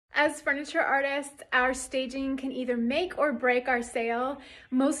As furniture artists, our staging can either make or break our sale.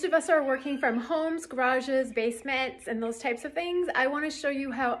 Most of us are working from homes, garages, basements, and those types of things. I want to show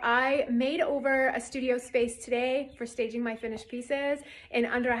you how I made over a studio space today for staging my finished pieces in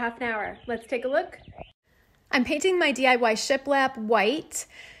under a half an hour. Let's take a look. I'm painting my DIY shiplap white,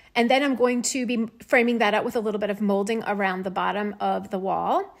 and then I'm going to be framing that up with a little bit of molding around the bottom of the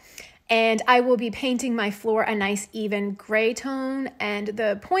wall. And I will be painting my floor a nice even gray tone. And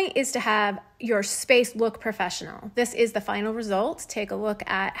the point is to have your space look professional. This is the final result. Take a look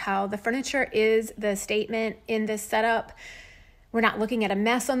at how the furniture is the statement in this setup. We're not looking at a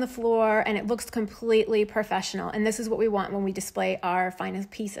mess on the floor, and it looks completely professional. And this is what we want when we display our final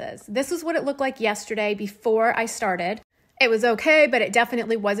pieces. This is what it looked like yesterday before I started. It was okay, but it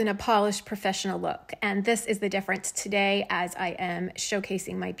definitely wasn't a polished professional look. And this is the difference today as I am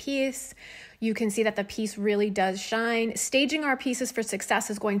showcasing my piece. You can see that the piece really does shine. Staging our pieces for success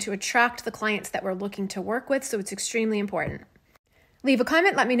is going to attract the clients that we're looking to work with, so it's extremely important. Leave a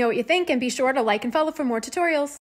comment, let me know what you think, and be sure to like and follow for more tutorials.